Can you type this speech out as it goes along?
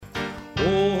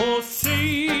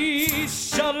Yossi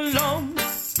Shalom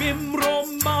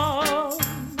Bimromah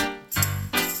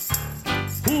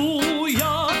Hu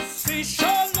Yossi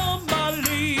Shalom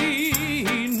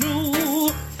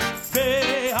Alinu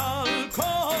Ve'al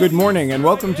Kol. Good morning and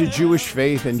welcome to Jewish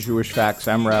Faith and Jewish Facts.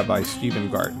 I'm Rabbi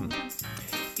Stephen Garten.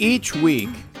 Each week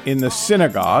in the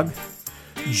synagogue,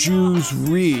 Jews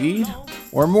read,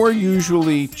 or more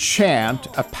usually chant,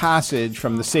 a passage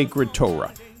from the sacred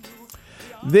Torah.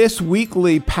 This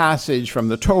weekly passage from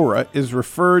the Torah is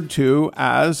referred to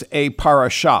as a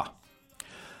parashah.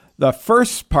 The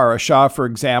first parashah, for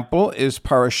example, is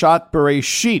Parashat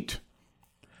Bereshit,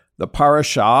 the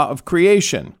parashah of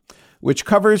creation, which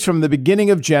covers from the beginning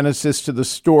of Genesis to the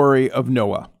story of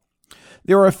Noah.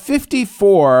 There are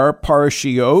 54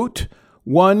 parashiot,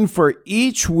 one for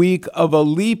each week of a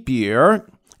leap year,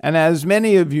 and as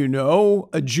many of you know,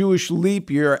 a Jewish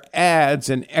leap year adds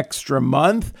an extra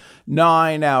month,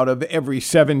 9 out of every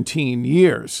 17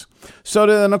 years. So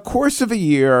that in the course of a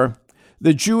year,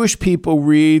 the Jewish people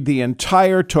read the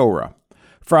entire Torah,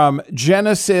 from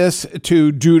Genesis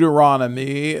to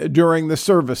Deuteronomy during the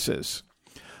services.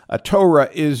 A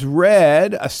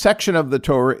section of the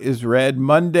Torah is read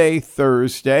Monday,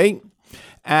 Thursday,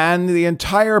 and the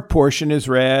entire portion is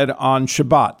read on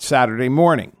Shabbat, Saturday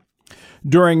morning.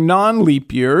 During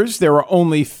non-leap years, there are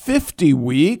only 50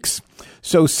 weeks,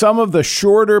 so some of the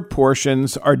shorter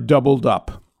portions are doubled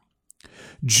up.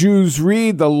 Jews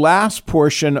read the last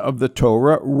portion of the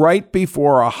Torah right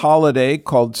before a holiday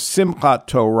called Simchat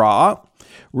Torah,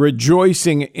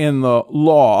 rejoicing in the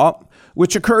law,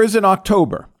 which occurs in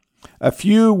October, a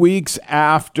few weeks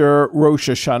after Rosh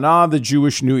Hashanah, the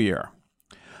Jewish New Year.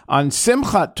 On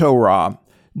Simchat Torah,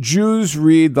 Jews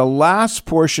read the last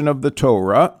portion of the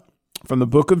Torah from the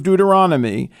book of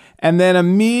Deuteronomy, and then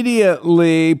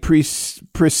immediately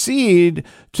proceed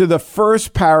to the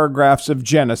first paragraphs of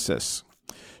Genesis,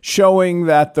 showing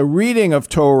that the reading of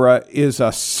Torah is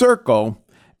a circle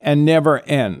and never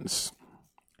ends.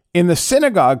 In the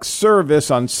synagogue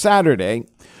service on Saturday,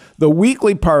 the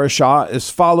weekly parashah is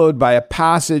followed by a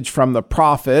passage from the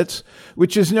prophets,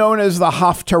 which is known as the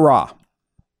Haftarah.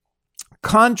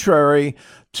 Contrary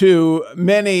to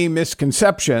many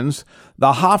misconceptions,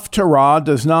 the Haftarah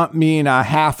does not mean a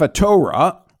half a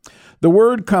Torah. The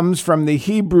word comes from the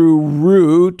Hebrew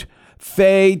root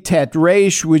fe tet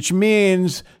resh, which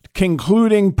means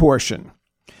concluding portion.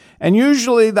 And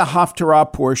usually the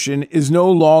Haftarah portion is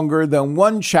no longer than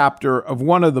one chapter of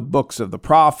one of the books of the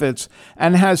prophets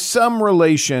and has some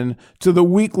relation to the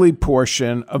weekly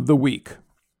portion of the week.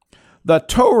 The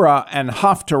Torah and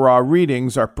Haftarah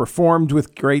readings are performed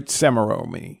with great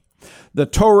ceremony. The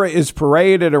Torah is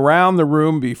paraded around the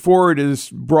room before it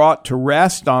is brought to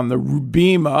rest on the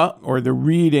bima, or the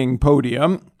reading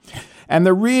podium, and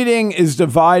the reading is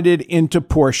divided into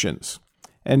portions,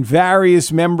 and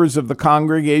various members of the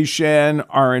congregation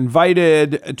are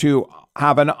invited to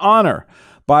have an honor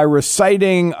by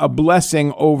reciting a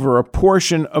blessing over a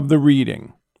portion of the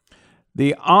reading.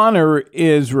 The honor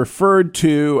is referred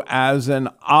to as an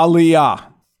aliyah,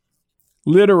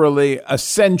 literally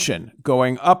ascension,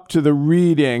 going up to the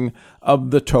reading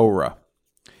of the Torah.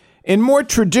 In more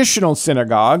traditional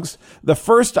synagogues, the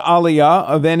first aliyah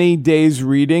of any day's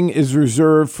reading is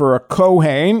reserved for a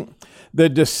Kohen, the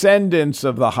descendants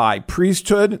of the high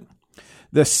priesthood,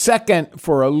 the second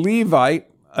for a Levite,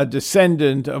 a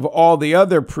descendant of all the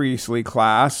other priestly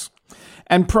class,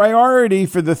 and priority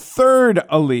for the third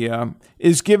aliyah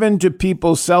is given to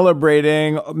people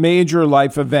celebrating major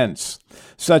life events,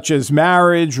 such as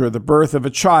marriage or the birth of a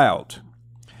child.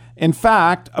 In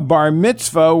fact, a bar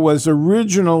mitzvah was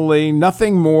originally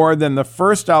nothing more than the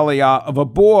first aliyah of a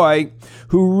boy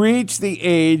who reached the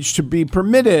age to be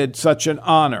permitted such an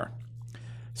honor.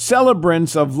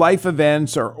 Celebrants of life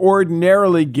events are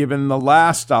ordinarily given the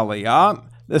last aliyah,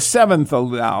 the seventh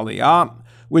aliyah,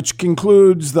 which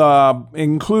includes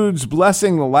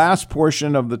blessing the last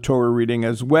portion of the Torah reading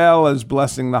as well as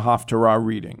blessing the Haftarah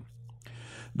reading.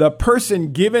 The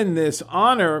person given this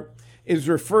honor is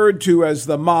referred to as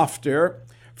the maftir,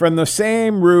 from the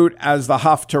same root as the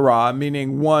Haftarah,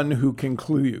 meaning one who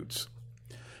concludes.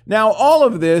 Now, all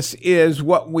of this is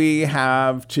what we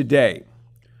have today.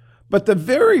 But the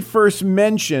very first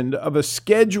mention of a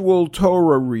scheduled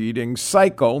Torah reading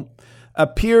cycle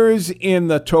appears in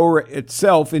the Torah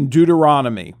itself in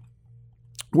Deuteronomy,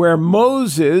 where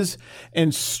Moses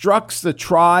instructs the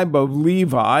tribe of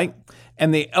Levi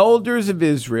and the elders of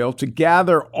Israel to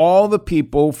gather all the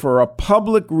people for a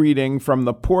public reading from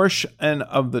the portion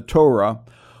of the Torah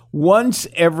once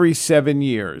every 7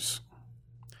 years.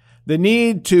 The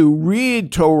need to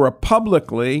read Torah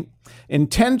publicly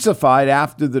intensified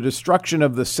after the destruction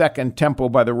of the Second Temple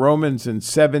by the Romans in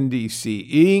 70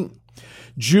 CE.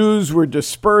 Jews were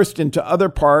dispersed into other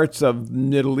parts of the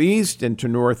Middle East, into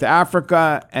North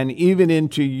Africa, and even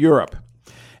into Europe.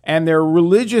 And their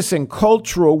religious and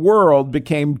cultural world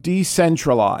became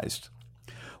decentralized.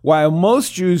 While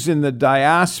most Jews in the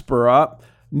diaspora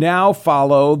now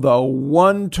follow the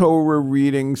one Torah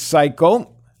reading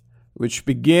cycle, which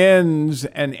begins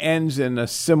and ends in a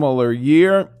similar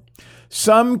year,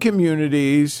 some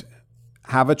communities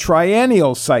have a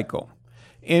triennial cycle,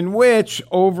 in which,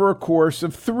 over a course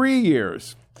of 3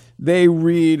 years, they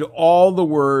read all the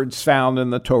words found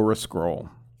in the Torah scroll.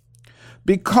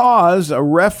 Because a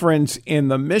reference in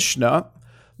the Mishnah,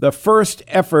 the first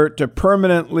effort to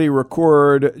permanently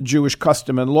record Jewish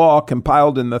custom and law,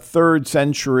 compiled in the 3rd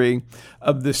century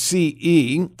of the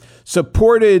CE,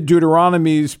 supported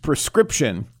Deuteronomy's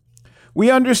prescription, we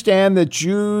understand that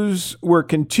Jews were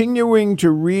continuing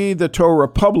to read the Torah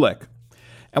public.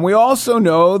 And we also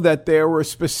know that there were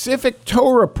specific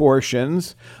Torah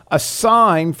portions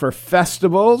assigned for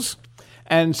festivals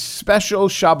and special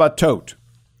Shabbatot.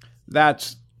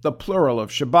 That's the plural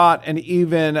of Shabbat and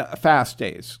even fast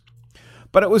days.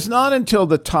 But it was not until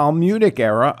the Talmudic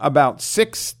era, about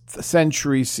 6th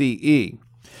century CE,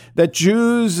 that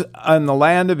Jews in the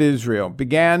land of Israel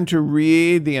began to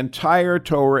read the entire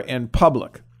Torah in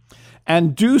public,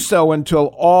 and do so until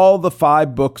all the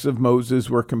 5 books of Moses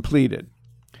were completed.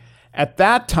 At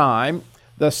that time,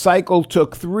 the cycle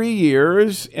took 3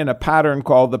 years in a pattern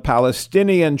called the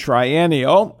Palestinian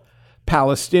Triennial,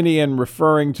 Palestinian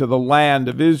referring to the land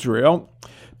of Israel,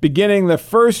 beginning the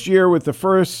first year with the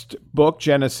first book,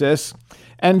 Genesis,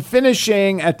 and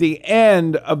finishing at the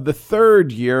end of the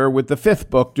 3rd year with the 5th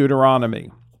book, Deuteronomy.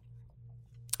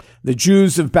 The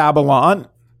Jews of Babylon,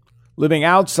 living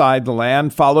outside the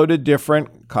land, followed a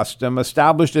different custom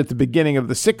established at the beginning of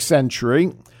the 6th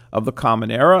century of the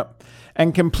Common Era,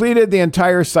 and completed the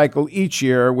entire cycle each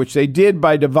year, which they did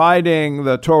by dividing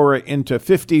the Torah into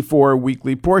 54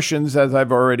 weekly portions, as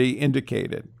I've already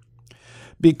indicated.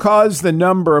 Because the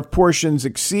number of portions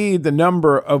exceed the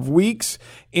number of weeks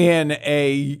in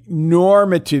a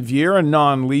normative year, a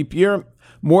non-leap year,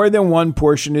 more than one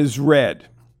portion is read.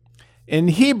 In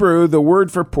Hebrew, the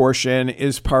word for portion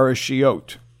is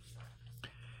parashiot.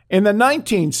 In the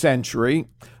 19th century,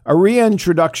 a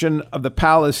reintroduction of the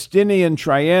Palestinian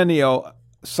triennial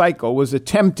cycle was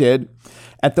attempted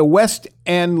at the West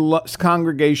End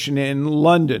congregation in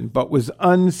London, but was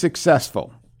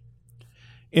unsuccessful.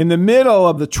 In the middle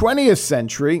of the 20th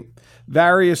century,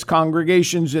 various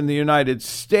congregations in the United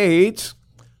States,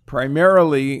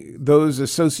 primarily those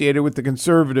associated with the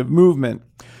conservative movement,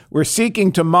 were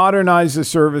seeking to modernize the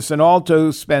service and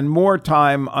also spend more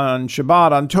time on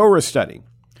Shabbat, on Torah study.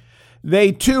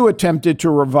 They too attempted to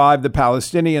revive the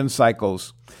Palestinian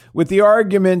cycles, with the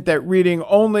argument that reading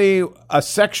only a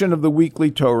section of the weekly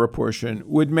Torah portion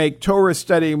would make Torah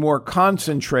study more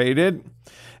concentrated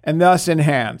and thus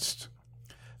enhanced.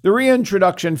 The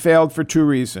reintroduction failed for 2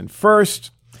 reasons.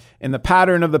 First, in the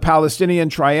pattern of the Palestinian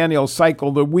triennial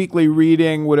cycle, the weekly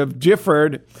reading would have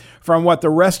differed from what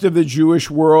the rest of the Jewish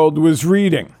world was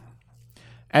reading.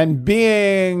 And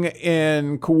being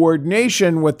in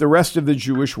coordination with the rest of the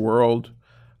Jewish world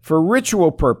for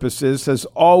ritual purposes has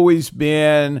always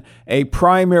been a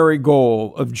primary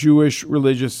goal of Jewish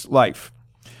religious life.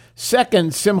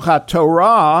 Second, Simchat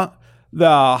Torah,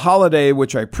 the holiday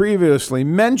which I previously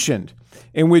mentioned,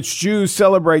 in which Jews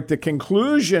celebrate the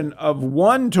conclusion of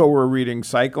one Torah reading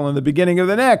cycle and the beginning of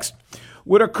the next,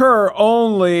 would occur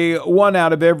only 1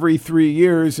 out of every 3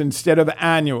 years instead of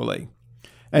annually.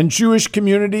 And Jewish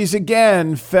communities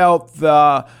again felt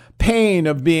the pain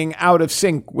of being out of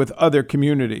sync with other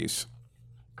communities.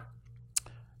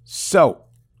 So,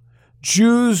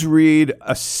 Jews read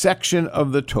a section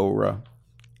of the Torah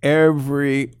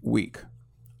every week.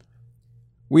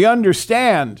 We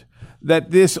understand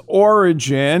that this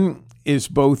origin is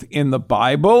both in the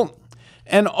Bible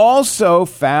and also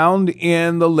found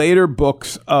in the later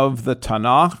books of the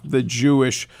Tanakh, the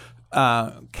Jewish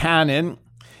canon,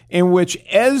 in which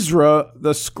Ezra,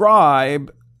 the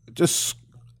scribe, just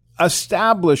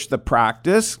established the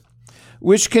practice,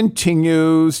 which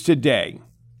continues today.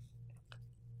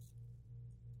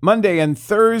 Monday and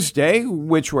Thursday,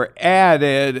 which were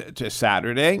added to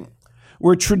Saturday,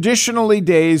 were traditionally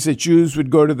days that Jews would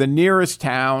go to the nearest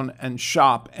town and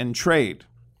shop and trade.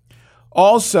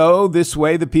 Also, this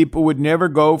way, the people would never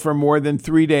go for more than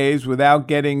 3 days without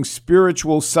getting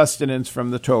spiritual sustenance from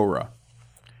the Torah.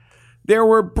 There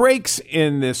were breaks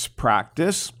in this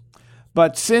practice,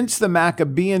 but since the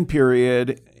Maccabean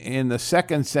period in the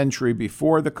 2nd century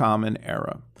before the Common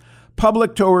Era,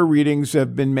 public Torah readings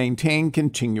have been maintained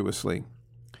continuously.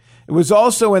 It was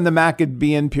also in the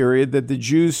Maccabean period that the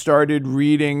Jews started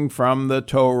reading from the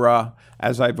Torah,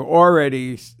 as I've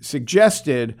already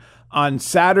suggested, on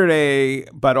Saturday,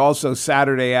 but also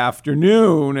Saturday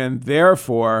afternoon, and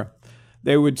therefore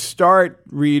they would start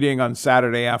reading on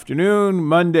Saturday afternoon,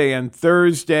 Monday and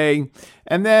Thursday,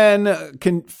 and then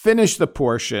can finish the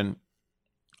portion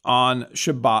on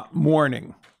Shabbat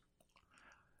morning.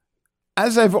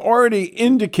 As I've already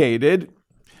indicated,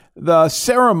 the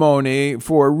ceremony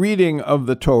for reading of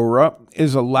the Torah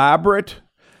is elaborate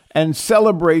and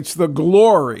celebrates the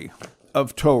glory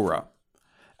of Torah,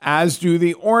 as do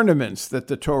the ornaments that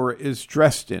the Torah is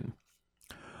dressed in.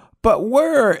 But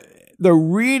where the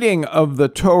reading of the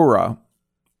Torah,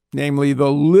 namely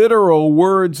the literal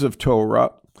words of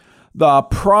Torah, the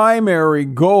primary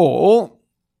goal,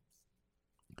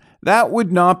 that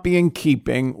would not be in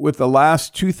keeping with the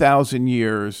last 2,000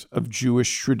 years of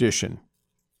Jewish tradition.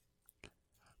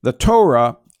 The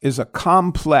Torah is a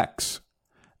complex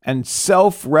and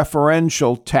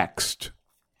self-referential text.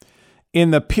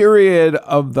 In the period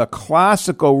of the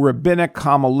classical rabbinic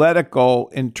homiletical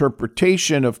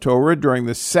interpretation of Torah during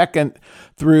the 2nd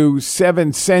through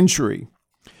 7th century,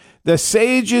 the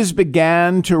sages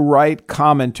began to write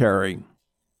commentary.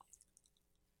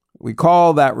 We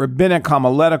call that rabbinic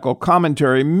homiletical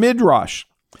commentary midrash,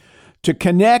 to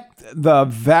connect the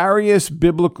various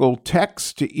biblical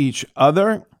texts to each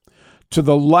other, to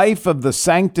the life of the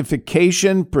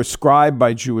sanctification prescribed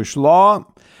by Jewish law,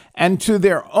 and to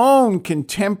their own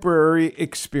contemporary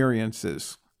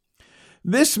experiences.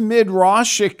 This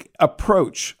midrashic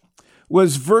approach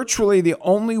was virtually the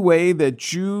only way that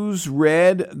Jews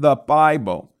read the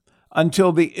Bible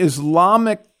until the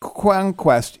Islamic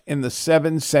conquest in the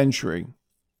 7th century.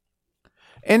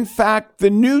 In fact, the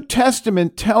New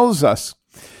Testament tells us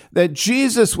that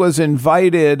Jesus was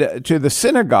invited to the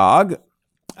synagogue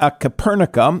at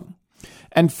Capernaum,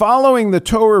 and following the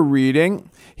Torah reading,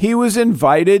 he was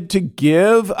invited to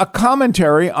give a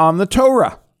commentary on the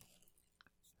Torah.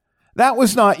 That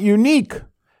was not unique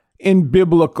in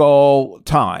biblical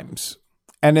times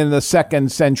and in the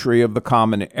 2nd century of the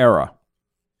Common Era.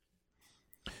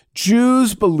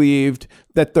 Jews believed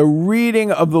that the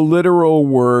reading of the literal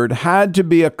word had to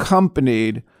be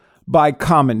accompanied by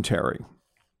commentary.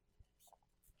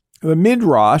 The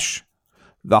Midrash,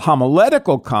 the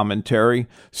homiletical commentary,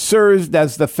 served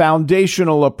as the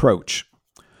foundational approach.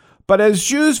 But as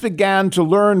Jews began to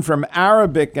learn from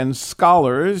Arabic and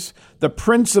scholars the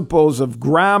principles of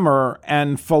grammar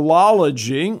and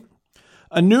philology,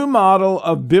 a new model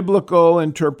of biblical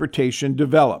interpretation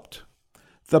developed,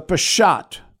 the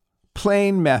Peshat,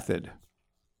 plain method.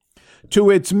 To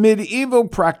its medieval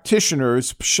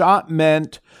practitioners, Peshat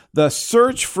meant the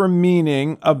search for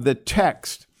meaning of the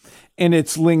text in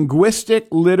its linguistic,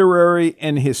 literary,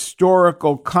 and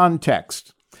historical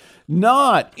context,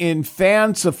 not in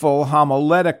fanciful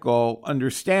homiletical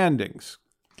understandings.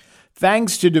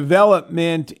 Thanks to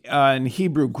development in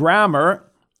Hebrew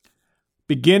grammar,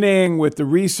 beginning with the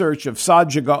research of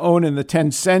Saadia Gaon in the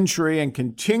 10th century and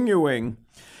continuing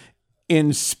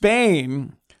in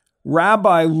Spain,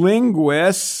 rabbi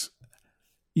linguists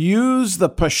use the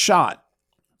Peshat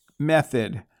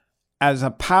method as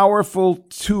a powerful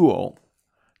tool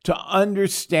to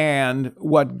understand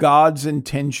what God's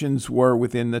intentions were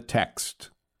within the text.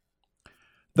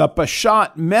 The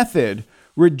Peshat method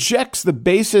rejects the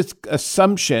basic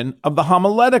assumption of the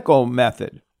homiletical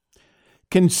method.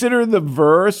 Consider the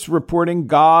verse reporting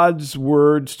God's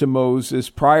words to Moses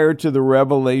prior to the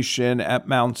revelation at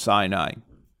Mount Sinai.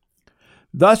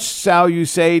 Thus shall you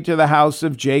say to the house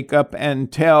of Jacob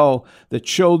and tell the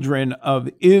children of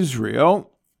Israel.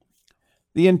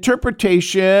 The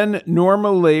interpretation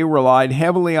normally relied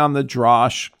heavily on the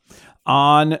drash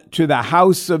on to the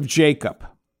house of Jacob.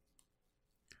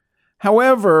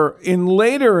 However, in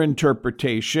later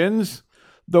interpretations,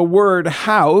 the word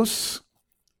house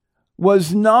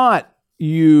was not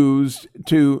used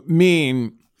to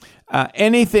mean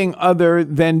anything other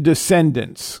than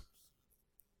descendants.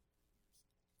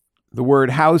 The word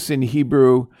house in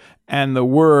Hebrew and the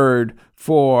word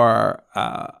for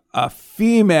a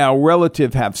female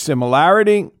relative have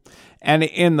similarity, and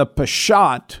in the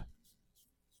Peshat,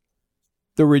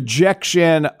 the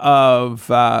rejection of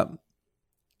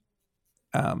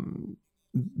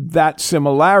that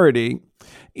similarity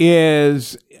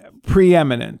is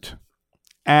preeminent.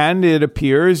 And it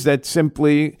appears that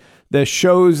simply the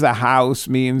shows the house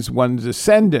means one's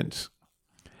descendants.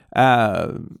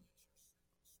 Now,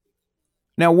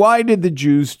 why did the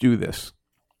Jews do this?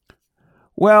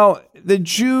 Well, the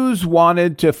Jews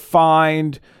wanted to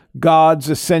find God's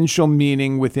essential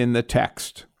meaning within the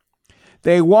text.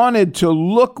 They wanted to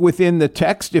look within the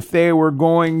text if they were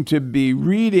going to be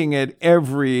reading it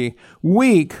every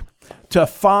week to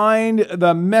find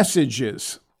the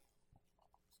messages.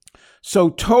 So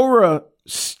Torah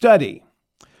study,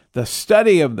 the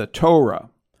study of the Torah,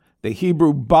 the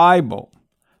Hebrew Bible,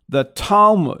 the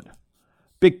Talmud,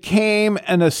 became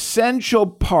an essential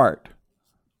part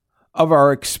of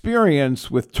our experience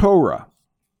with Torah.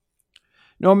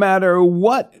 No matter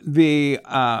what the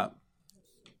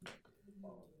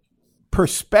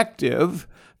perspective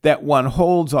that one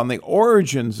holds on the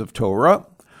origins of Torah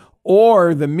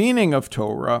or the meaning of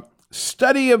Torah,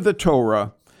 study of the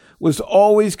Torah was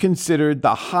always considered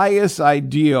the highest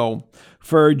ideal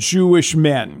for Jewish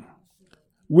men.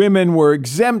 Women were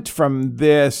exempt from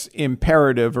this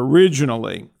imperative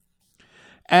originally.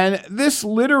 And this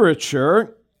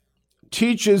literature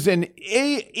teaches an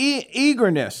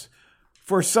eagerness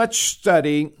for such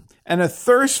study and a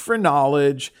thirst for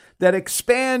knowledge that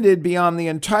expanded beyond the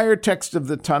entire text of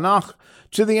the Tanakh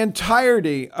to the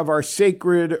entirety of our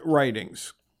sacred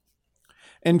writings.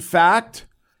 In fact,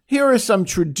 here are some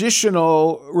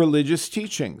traditional religious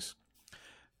teachings.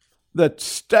 The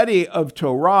study of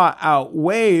Torah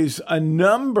outweighs a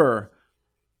number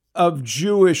of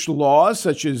Jewish laws,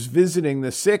 such as visiting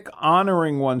the sick,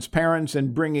 honoring one's parents,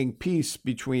 and bringing peace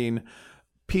between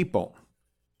people.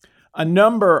 A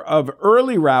number of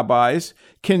early rabbis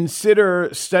consider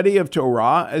study of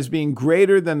Torah as being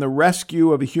greater than the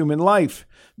rescue of a human life,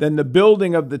 than the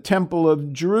building of the Temple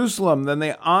of Jerusalem, than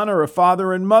the honor of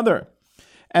father and mother,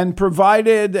 and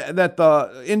provided that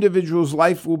the individual's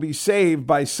life will be saved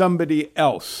by somebody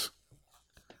else.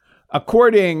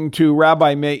 According to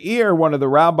Rabbi Meir, one of the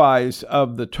rabbis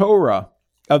of the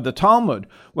Talmud,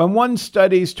 when one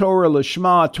studies Torah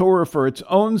Lishma, Torah for its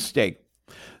own sake,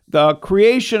 the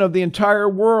creation of the entire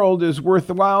world is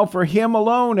worthwhile for him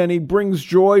alone, and he brings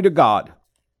joy to God.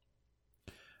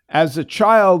 As a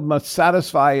child must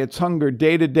satisfy its hunger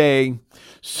day to day,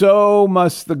 so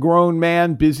must the grown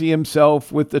man busy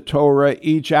himself with the Torah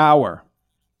each hour.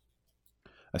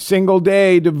 A single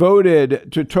day devoted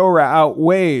to Torah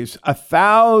outweighs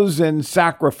 1,000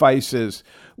 sacrifices,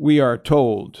 we are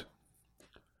told.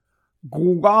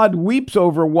 God weeps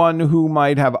over one who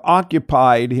might have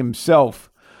occupied himself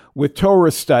with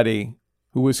Torah study,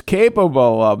 who was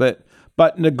capable of it,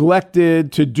 but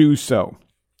neglected to do so.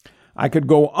 I could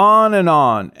go on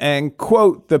and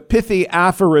quote the pithy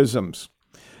aphorisms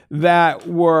that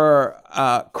were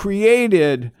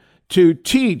created to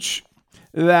teach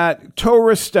that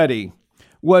Torah study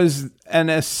was an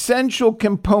essential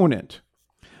component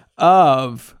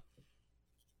of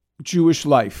Jewish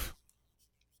life.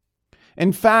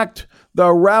 In fact,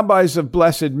 the rabbis of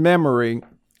blessed memory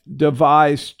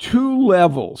devised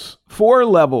 4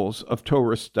 levels of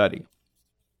Torah study.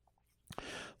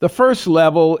 The first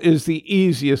level is the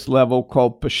easiest level,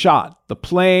 called Peshat, the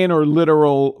plain or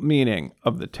literal meaning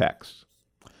of the text.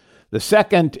 The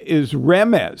second is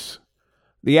Remez,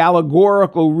 the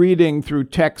allegorical reading through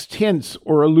text hints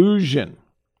or allusion.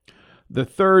 The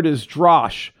third is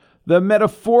Drash, the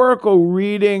metaphorical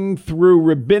reading through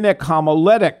rabbinic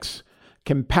homiletics,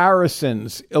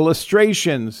 comparisons,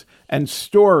 illustrations, and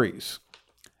stories.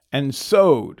 And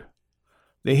Sod,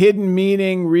 the hidden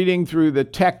meaning reading through the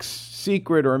text's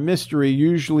secret or mystery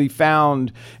usually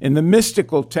found in the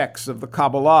mystical texts of the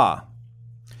Kabbalah.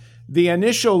 The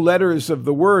initial letters of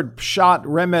the word Pshat,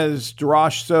 Remez,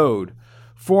 Drash, Sod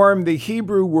form the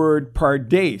Hebrew word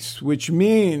Pardes, which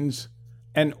means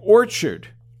an orchard,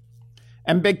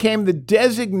 and became the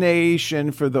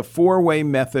designation for the 4-way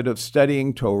method of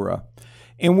studying Torah,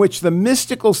 in which the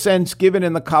mystical sense given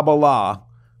in the Kabbalah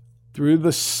through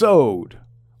the Sod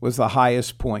was the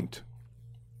highest point.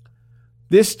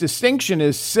 This distinction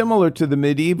is similar to the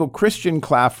medieval Christian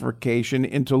classification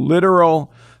into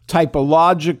literal,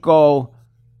 typological,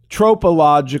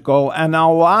 tropological, and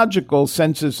analogical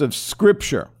senses of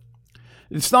Scripture.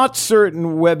 It's not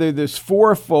certain whether this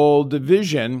 4-fold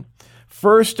division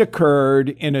first occurred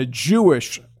in a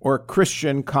Jewish or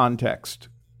Christian context.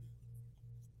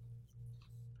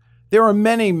 There are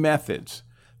many methods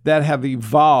that have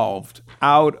evolved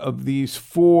out of these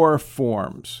 4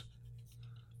 forms.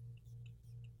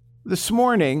 This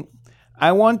morning,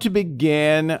 I want to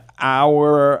begin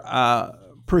our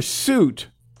pursuit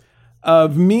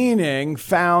of meaning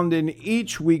found in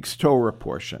each week's Torah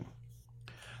portion,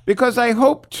 because I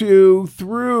hope to,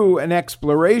 through an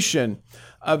exploration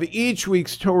of each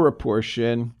week's Torah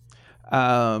portion,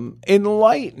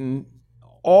 enlighten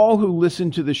all who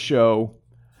listen to the show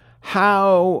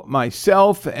how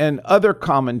myself and other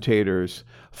commentators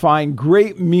find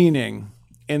great meaning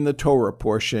in the Torah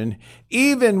portion,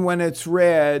 even when it's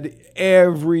read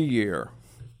every year.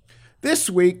 This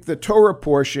week, the Torah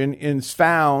portion is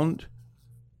found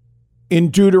in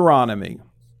Deuteronomy.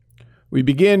 We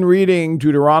begin reading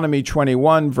Deuteronomy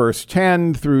 21, verse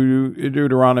 10 through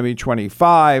Deuteronomy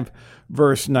 25,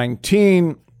 verse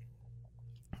 19.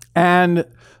 And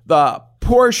the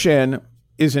portion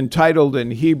is entitled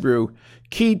in Hebrew,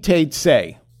 Ki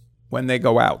Teitzei, when they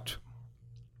go out.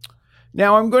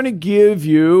 Now I'm going to give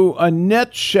you a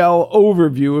nutshell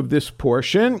overview of this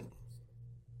portion.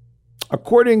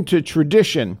 According to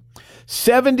tradition,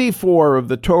 74 of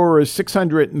the Torah's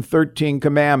 613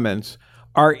 commandments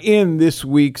are in this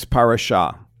week's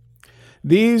parashah.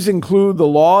 These include the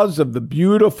laws of the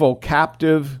beautiful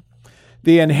captive,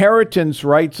 the inheritance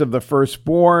rights of the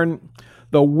firstborn,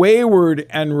 the wayward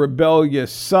and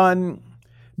rebellious son,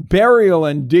 burial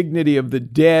and dignity of the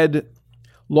dead,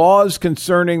 laws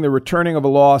concerning the returning of a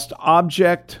lost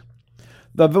object,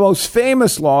 the most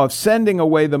famous law of sending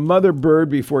away the mother bird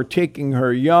before taking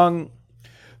her young,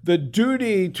 the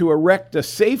duty to erect a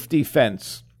safety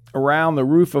fence around the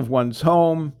roof of one's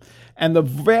home, and the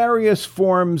various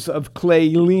forms of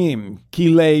kileim,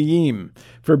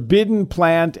 forbidden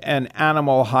plant and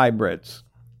animal hybrids.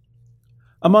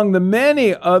 Among the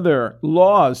many other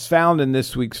laws found in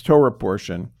this week's Torah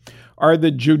portion are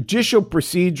the judicial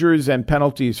procedures and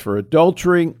penalties for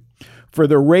adultery, for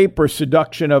the rape or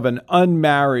seduction of an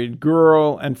unmarried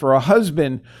girl, and for a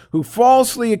husband who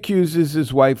falsely accuses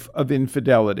his wife of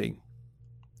infidelity.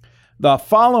 The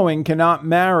following cannot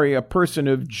marry a person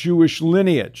of Jewish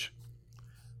lineage.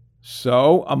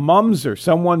 So, a mamzer,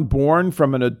 someone born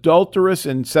from an adulterous,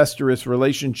 incestuous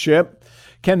relationship,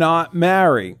 cannot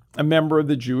marry a member of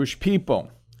the Jewish people.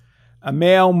 A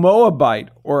male Moabite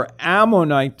or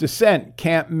Ammonite descent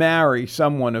can't marry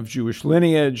someone of Jewish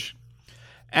lineage.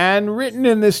 And written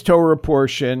in this Torah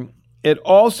portion, it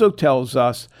also tells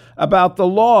us about the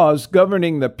laws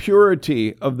governing the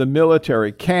purity of the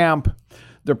military camp,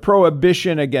 the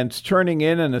prohibition against turning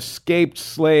in an escaped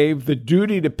slave, the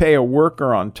duty to pay a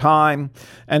worker on time,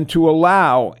 and to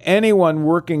allow anyone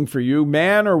working for you,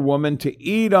 man or woman, to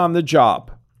eat on the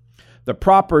job, the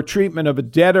proper treatment of a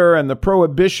debtor, and the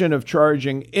prohibition of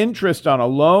charging interest on a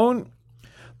loan,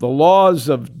 the laws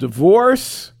of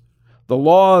divorce, the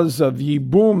laws of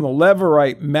Yibum, the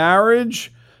Levirate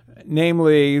marriage,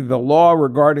 namely the law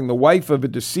regarding the wife of a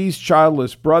deceased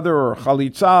childless brother, or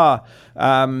chalitza,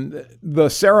 the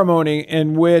ceremony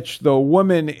in which the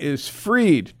woman is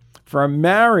freed from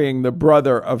marrying the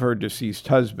brother of her deceased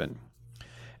husband.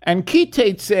 And Ki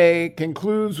Teitzei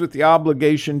concludes with the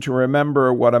obligation to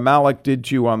remember what Amalek did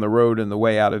to you on the road and the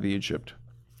way out of Egypt.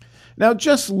 Now,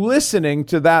 just listening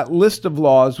to that list of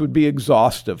laws would be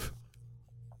exhaustive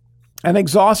and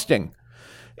exhausting.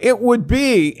 It would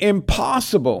be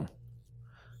impossible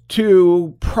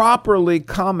to properly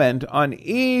comment on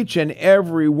each and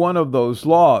every one of those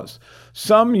laws.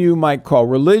 Some you might call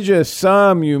religious,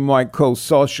 some you might call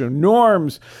social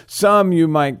norms, some you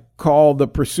might call the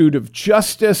pursuit of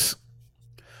justice.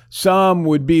 Some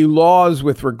would be laws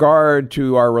with regard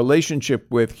to our relationship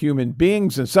with human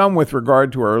beings, and some with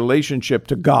regard to our relationship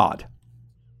to God.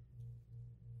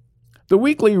 The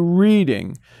weekly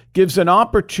reading gives an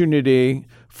opportunity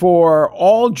for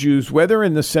all Jews, whether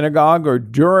in the synagogue or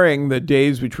during the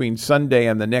days between Sunday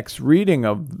and the next reading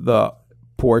of the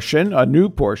portion, a new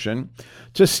portion,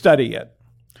 to study it.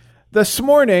 This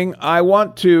morning, I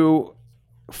want to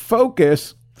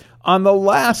focus on the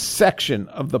last section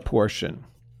of the portion.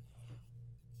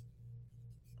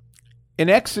 In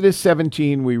Exodus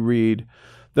 17, we read,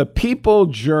 "The people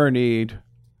journeyed,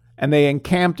 and they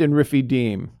encamped in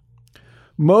Rephidim.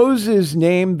 Moses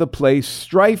named the place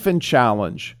Strife and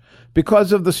Challenge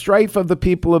because of the strife of the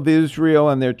people of Israel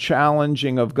and their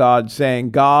challenging of God,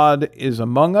 saying, 'God is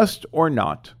among us or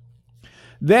not?'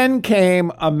 Then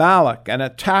came Amalek and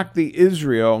attacked the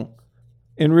Israel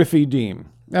in Rephidim."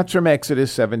 That's from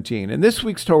Exodus 17. In this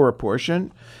week's Torah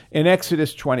portion, in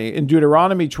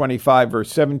Deuteronomy 25,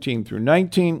 verse 17 through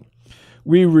 19,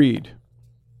 we read,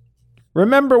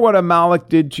 "Remember what Amalek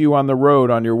did to you on the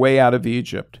road on your way out of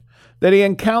Egypt, that he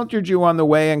encountered you on the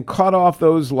way and cut off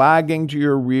those lagging to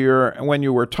your rear when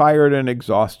you were tired and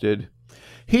exhausted.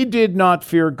 He did not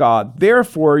fear God.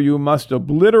 Therefore, you must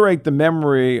obliterate the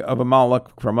memory of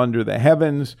Amalek from under the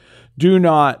heavens. Do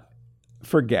not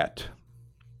forget."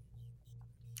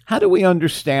 How do we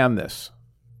understand this?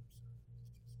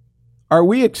 Are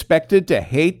we expected to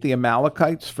hate the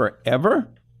Amalekites forever?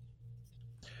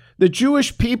 The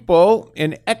Jewish people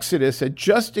in Exodus had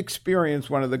just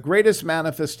experienced one of the greatest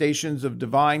manifestations of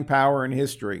divine power in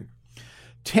history.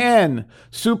 10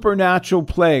 supernatural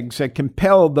plagues had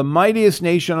compelled the mightiest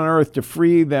nation on earth to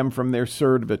free them from their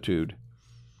servitude.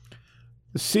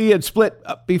 The sea had split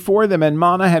up before them, and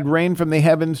manna had rained from the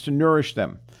heavens to nourish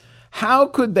them. How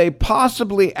could they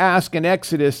possibly ask in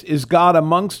Exodus, is God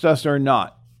amongst us or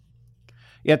not?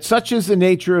 Yet such is the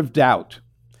nature of doubt.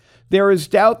 There is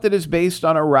doubt that is based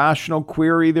on a rational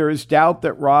query. There is doubt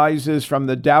that rises from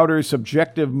the doubter's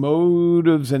subjective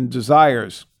motives and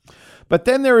desires. But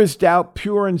then there is doubt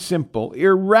pure and simple,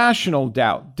 irrational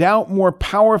doubt, doubt more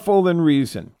powerful than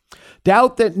reason,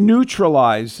 doubt that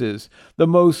neutralizes the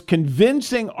most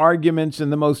convincing arguments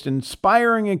and the most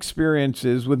inspiring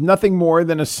experiences with nothing more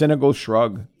than a cynical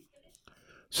shrug.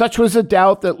 Such was a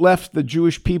doubt that left the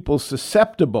Jewish people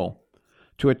susceptible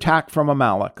to attack from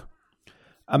Amalek.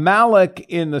 Amalek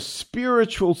in the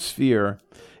spiritual sphere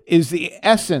is the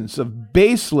essence of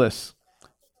baseless,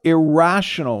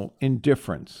 irrational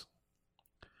indifference.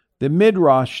 The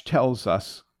Midrash tells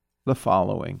us the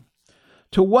following.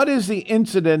 To what is the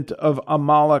incident of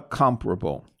Amalek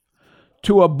comparable?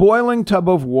 To a boiling tub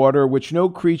of water which no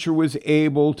creature was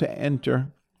able to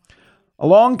enter.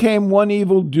 Along came one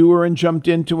evildoer and jumped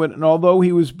into it, and although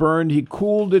he was burned, he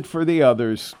cooled it for the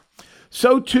others.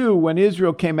 So too, when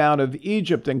Israel came out of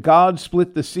Egypt and God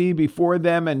split the sea before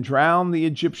them and drowned the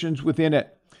Egyptians within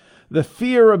it, the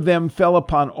fear of them fell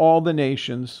upon all the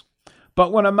nations.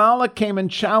 But when Amalek came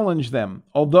and challenged them,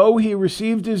 although he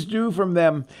received his due from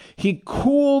them, he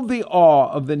cooled the awe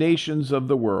of the nations of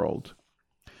the world.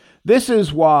 This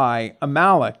is why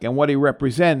Amalek and what he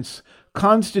represents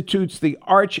constitutes the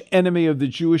arch enemy of the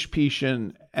Jewish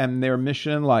people and their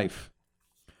mission in life.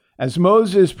 As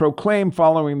Moses proclaimed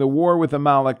following the war with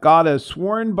Amalek, God has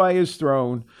sworn by his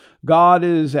throne, God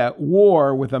is at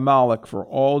war with Amalek for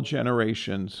all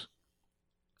generations.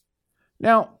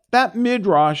 Now, that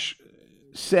Midrash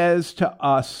says to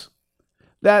us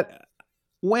that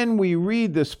when we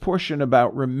read this portion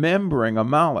about remembering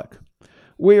Amalek,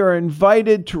 we are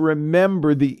invited to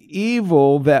remember the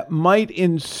evil that might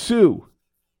ensue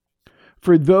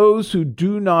for those who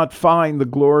do not find the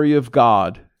glory of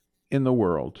God in the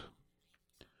world.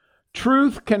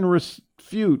 Truth can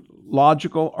refute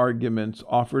logical arguments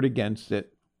offered against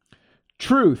it.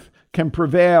 Truth can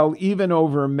prevail even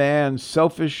over man's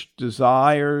selfish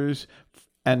desires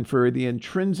and for the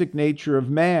intrinsic nature of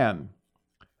man.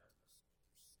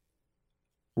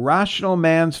 Rational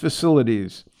man's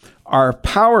facilities are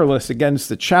powerless against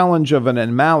the challenge of an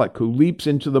Amalek who leaps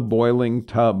into the boiling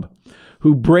tub,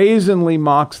 who brazenly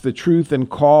mocks the truth and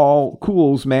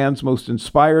cools man's most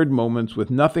inspired moments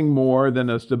with nothing more than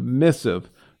a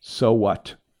submissive, so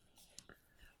what?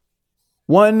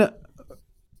 1,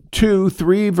 2,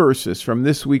 3 verses from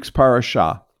this week's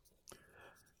parashah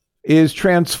is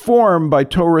transformed by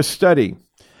Torah study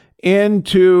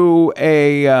into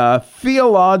a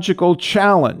theological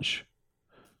challenge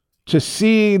to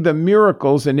see the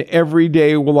miracles in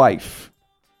everyday life.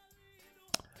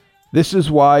 This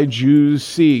is why Jews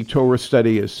see Torah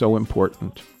study as so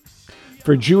important.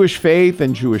 For Jewish Faith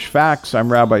and Jewish Facts,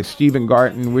 I'm Rabbi Stephen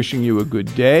Garten wishing you a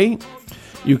good day.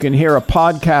 You can hear a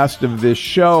podcast of this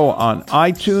show on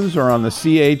iTunes or on the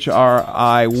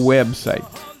CHRI website.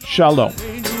 Shalom.